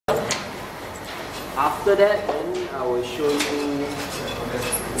After that, then I will show you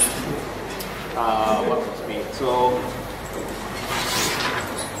what was made. So,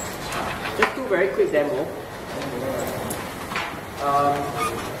 just two very quick demo.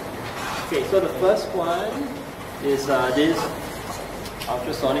 Okay, so the first one is this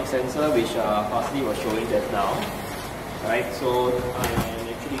ultrasonic sensor, which Fastly was showing just now. Right, so I am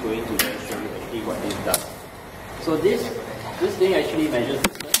actually going to just show you actually what this does. So this thing actually measures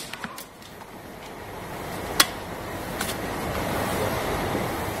distance.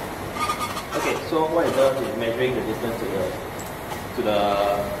 Okay, so what it does is measuring the distance to the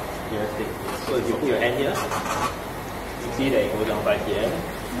nearest thing. So if you put your hand here, you see that it goes down right here.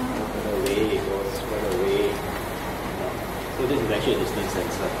 Further away, it goes further away. So this is actually a distance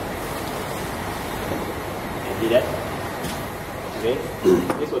sensor. Can you see that? Okay,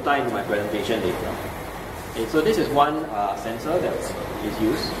 this will tie into my presentation later. Okay, so this is one sensor that is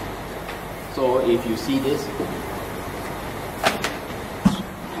used. So if you see this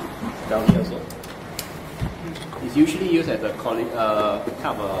down here also, it's usually used as a kind of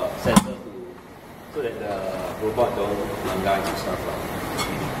a sensor so that the robot don't langgar into stuff.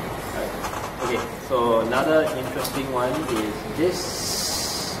 Right. Okay, so another interesting one is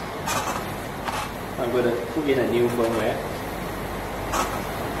this. I'm going to put in a new firmware.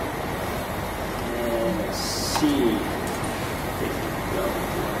 And see.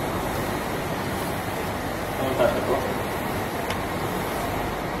 Don't touch the clock.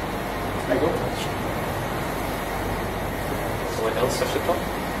 I go. Someone else touch the clock?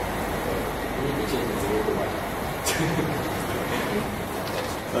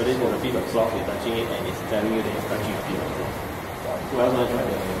 So this is a piece of clock, you're touching it and it's telling you that it's touching a piece of clock. Who else want to try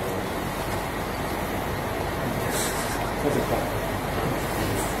that? What's the clock?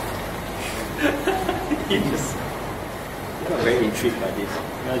 I'm very intrigued by this.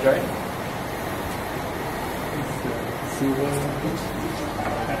 You want to try? Silver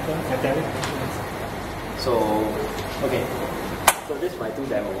pattern. So, okay. So this is my two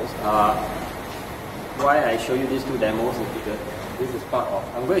demos. Why I show you these two demos is because this is part of.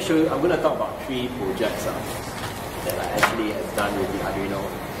 I'm going to talk about three projects that I actually have done with the Arduino.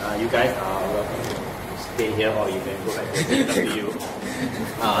 You guys are welcome to stay here, or you can go back to the CPU.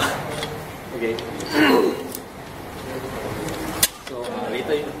 Okay. So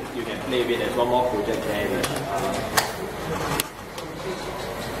later you can play with it. There's one more project there.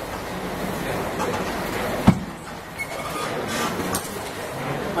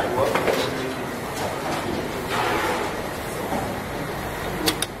 Might work.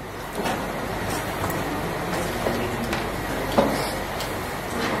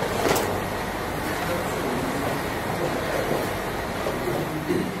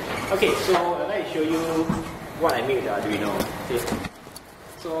 Okay, so I'd like to show you what I made with the Arduino. Okay.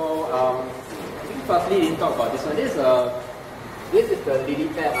 So I think Fastly didn't talk about this one. This is the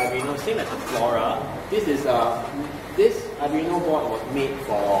LilyPad Arduino, same as the Flora. This Arduino board was made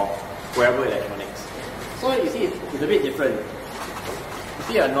for wearable electronics. So you see it's a bit different. You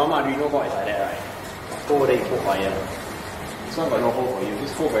see a normal Arduino board is like that, right? Hole, then you put wire. This one got no hole for you.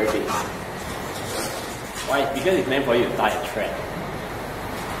 This hole very big. Why? Because it's meant for you to tie a thread.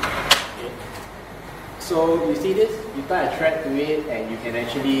 So you see this, you tie a thread to it and you can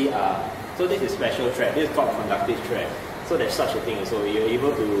actually, so this is special thread, this is called conductive thread. So there's such a thing, so you're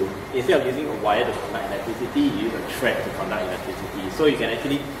able to, instead of using a wire to conduct electricity, you use a thread to conduct electricity. So you can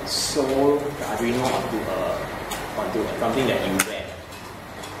actually sew the Arduino onto something that you wear.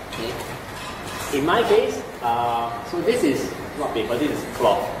 Okay. In my case, so this is not paper, this is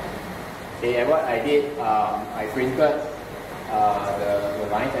cloth. Okay, and what I did, I printed the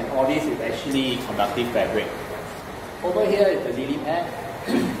lines, and all this is actually conductive fabric. Over here is the LilyPad,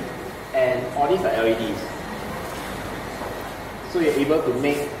 and all these are LEDs. So you're able to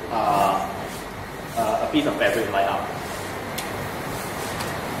make a piece of fabric light up.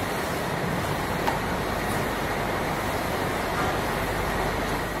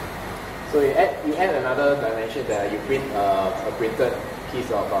 So you add another dimension there. You print a printed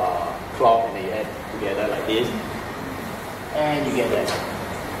piece of cloth, and then you add together like this. And you get that.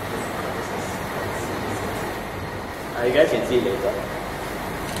 You guys can see it later.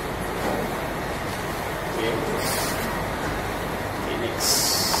 Okay. Okay, next.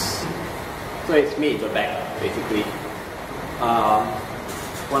 So it's made into a bag, basically.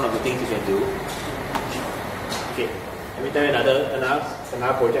 One of the things you can do. Okay, let me tell you another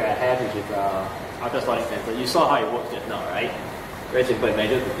project I have, which is ultrasonic sensor. You saw how it works just now, right? Very simple. It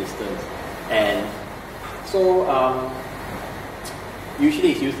measures the distance, and so.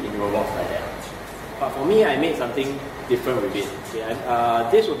 Usually it's used in robots like that. But for me, I made something different with it. Okay,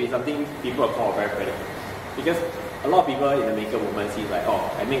 and this will be something people will call very critical, because a lot of people in the maker movement see like, oh,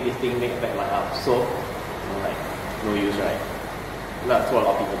 I make this thing, make a backlight up, so like no use, right? That's what a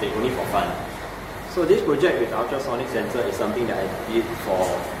lot of people take, only for fun. So this project with ultrasonic sensor is something that I did for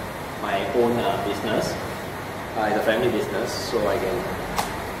my own business. It's a family business, so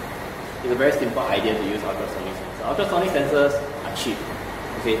it's a very simple idea to use ultrasonic sensor. Ultrasonic sensors are cheap,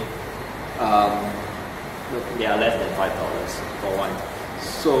 okay? They are less than $5 for one.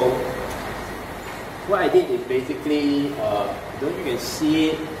 So what I did is basically, you can see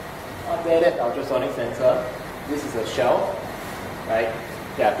it up there, that's the ultrasonic sensor. This is a shell, right,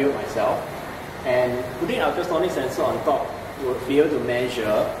 that I built myself. And putting an ultrasonic sensor on top, you will be able to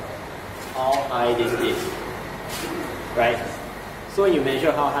measure how high this is, right? So when you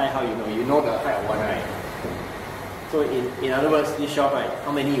measure how high, you know the height of one, right? So in other words, this shell, right,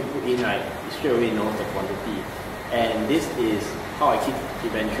 how many you put in, right, you straight away know the quantity. And this is how I keep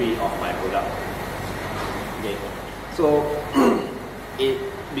inventory of my product. Okay, so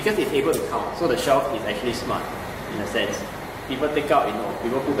because it's able to count, so the shelf is actually smart in a sense. People take out, it knows.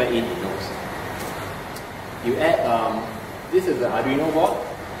 People put back in, it knows. You add, this is the Arduino board.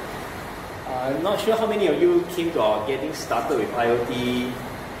 I'm not sure how many of you came to our Getting Started with IoT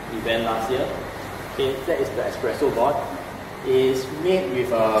event last year. Okay, that is the espresso board. It's made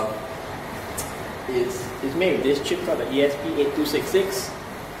with it's made with this chip called the ESP8266.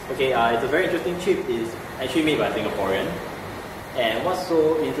 Okay, it's a very interesting chip. It's actually made by a Singaporean. And what's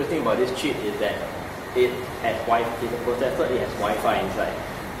so interesting about this chip is that it has Wi-Fi. It's a processor. It has Wi-Fi inside.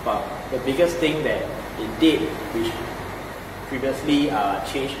 But the biggest thing that it did, which previously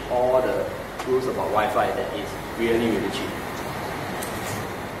changed all the rules about Wi-Fi, that is really, really cheap.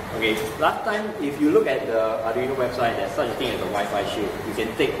 Okay, last time, if you look at the Arduino website, there's such a thing as a Wi-Fi shield. You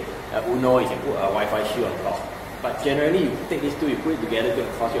can take Uno, you can put a Wi-Fi shield on top. But generally, you take these two, you put it together, it's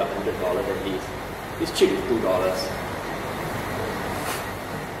going to cost you $100 at least. This chip is $2.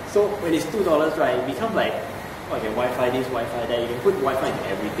 So when it's $2, right, it becomes like, oh, you can Wi-Fi this, Wi-Fi that. You can put Wi-Fi in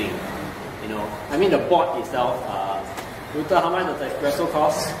everything. You know, I mean the board itself. Luther, how much does the espresso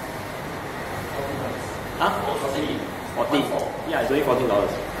cost? Huh? 40. Yeah, it's only $14.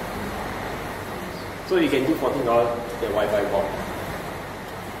 So you can do $14 the Wi-Fi board.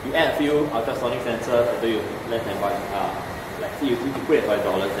 You add a few ultrasonic sensors, I tell you less than like you put it $5,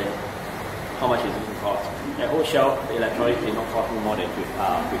 then how much is it going to cost? That whole shelf, the electronics did not cost more than $50.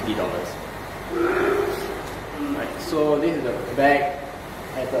 Right, so this is the back,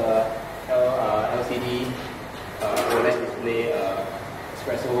 has a LCD OLED display,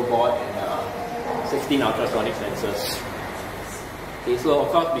 espresso board, and 16 ultrasonic sensors. Okay, so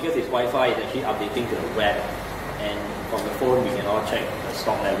of course, because it's Wi-Fi, it's actually updating to the web, and from the phone we can all check the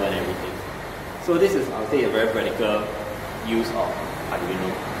stock level and everything. So this is, I would say, a very practical use of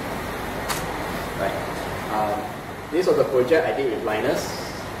Arduino. Right. This was a project I did with Linus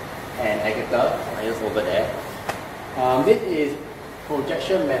and Agatha. Linus over there. This is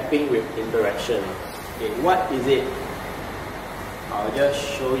projection mapping with interaction. Okay, what is it? I'll just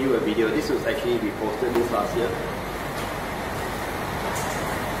show you a video. This was actually, we posted this last year.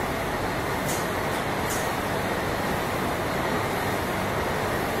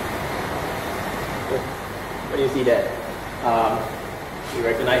 What do you see there? You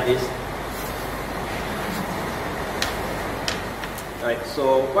recognize this? Right,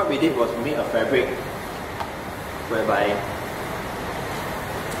 so what we did was we made a fabric whereby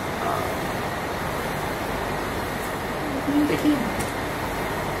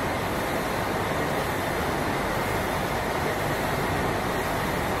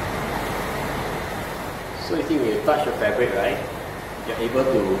so you see when you touch the fabric, right, you're able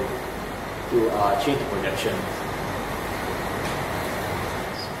to change the projection.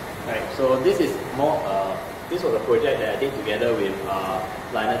 Right, so this is more this was a project that I did together with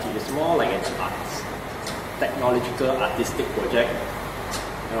Linus, which is more like an technological, artistic project.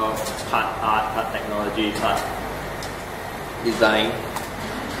 You know, part art, part technology, part design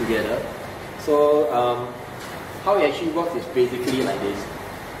together. So how it actually works is basically like this.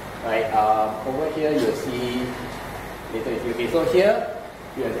 Right, over here you'll see later. Okay, so here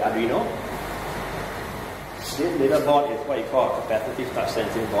you have the Arduino. This little board is what you call a capacitive touch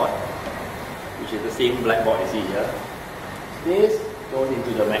sensing board, which is the same black board you see here. This goes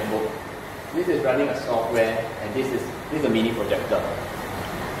into the MacBook. This is running a software, and this is a mini projector.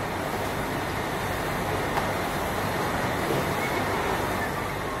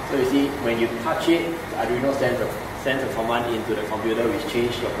 So you see, when you touch it, the Arduino sends a command into the computer which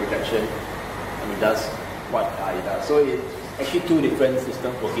changes your projection, and it does what it does. So it's actually two different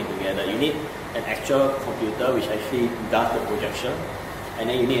systems working together. You need an actual computer which actually does the projection, and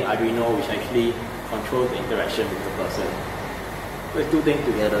then you need an Arduino which actually controls the interaction with the person. So it's two things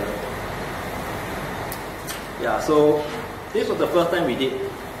together. Yeah, so this was the first time we did.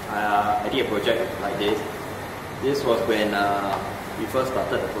 I did a project like this. This was when we first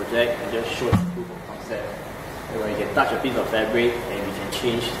started the project and just showed proof of concept, where you can touch a piece of fabric and we can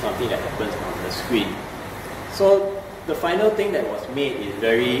change something that happens on the screen. So the final thing that was made is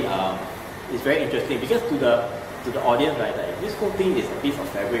very interesting, because to the audience, right, like, this whole thing is a piece of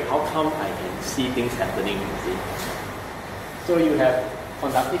fabric. How come I can see things happening? You see? So you have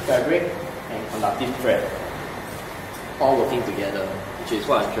conductive fabric and conductive thread all working together, which is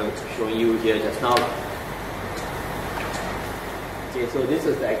what I'm showing you here just now. Okay, so this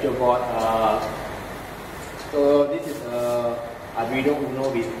is the actual board. So this is Arduino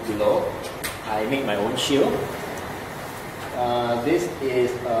Uno below. I make my own shield. This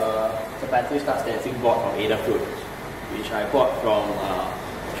is a capacitive start sensing board from Adafruit, which I bought from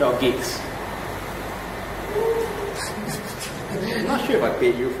 12 gigs. I'm not sure if I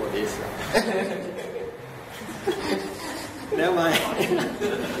paid you for this. Never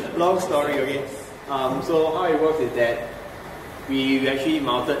mind. Long story, okay. So how it works is that we actually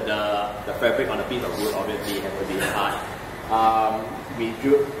mounted the fabric on a piece of wood. Obviously it has to be hard. We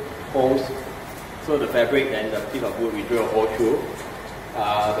drilled holes. So the fabric and the piece of wood, we drill a hole through.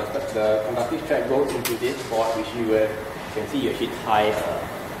 The conductive thread goes into this board, which you can see you actually tie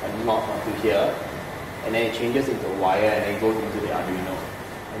a knot onto here, and then it changes into a wire and then it goes into the Arduino.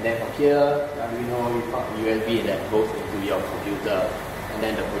 And then from here, the Arduino, you plug the USB and that goes into your computer, and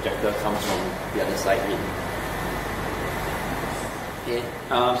then the projector comes from the other side in. Okay.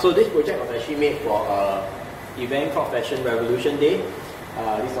 So this project was actually made for an event called Fashion Revolution Day.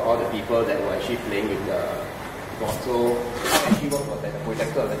 These are all the people that were actually playing with the board. So how it actually worked was that the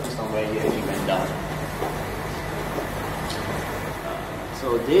projector was actually somewhere here actually went down.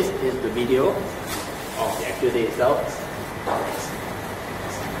 So this is the video of the actual day itself.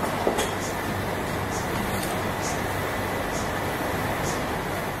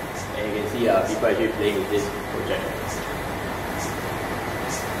 And you can see people actually playing with this project.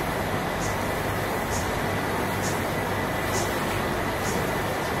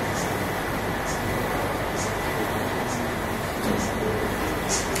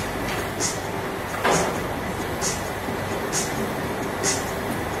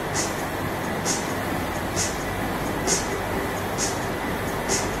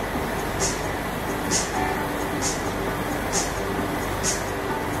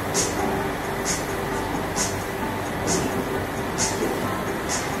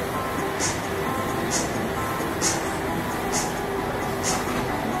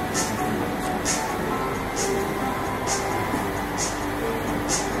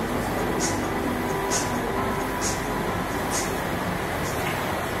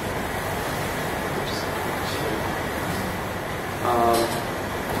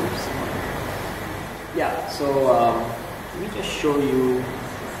 Yeah, so let me just show you.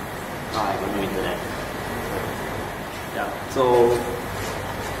 I got no internet. Yeah, so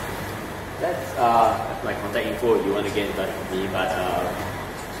that's my contact info if you want to get in touch with me. But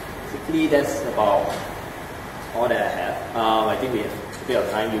basically, that's about all that I have. I think we have a bit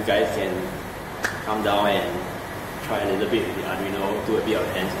of time. You guys can come down and try a little bit with the Arduino, do a bit of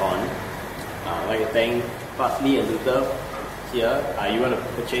hands-on. I'd like to thank Fastly and Luther here. You want to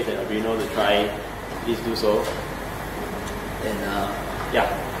purchase an Arduino to try, please do so. And yeah,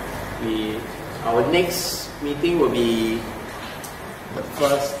 our next meeting will be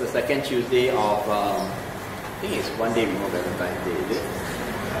the second Tuesday of, I think it's one day before Valentine's Day, is it?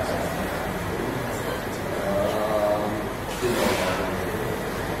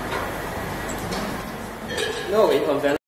 No, it's on Valentine's Day.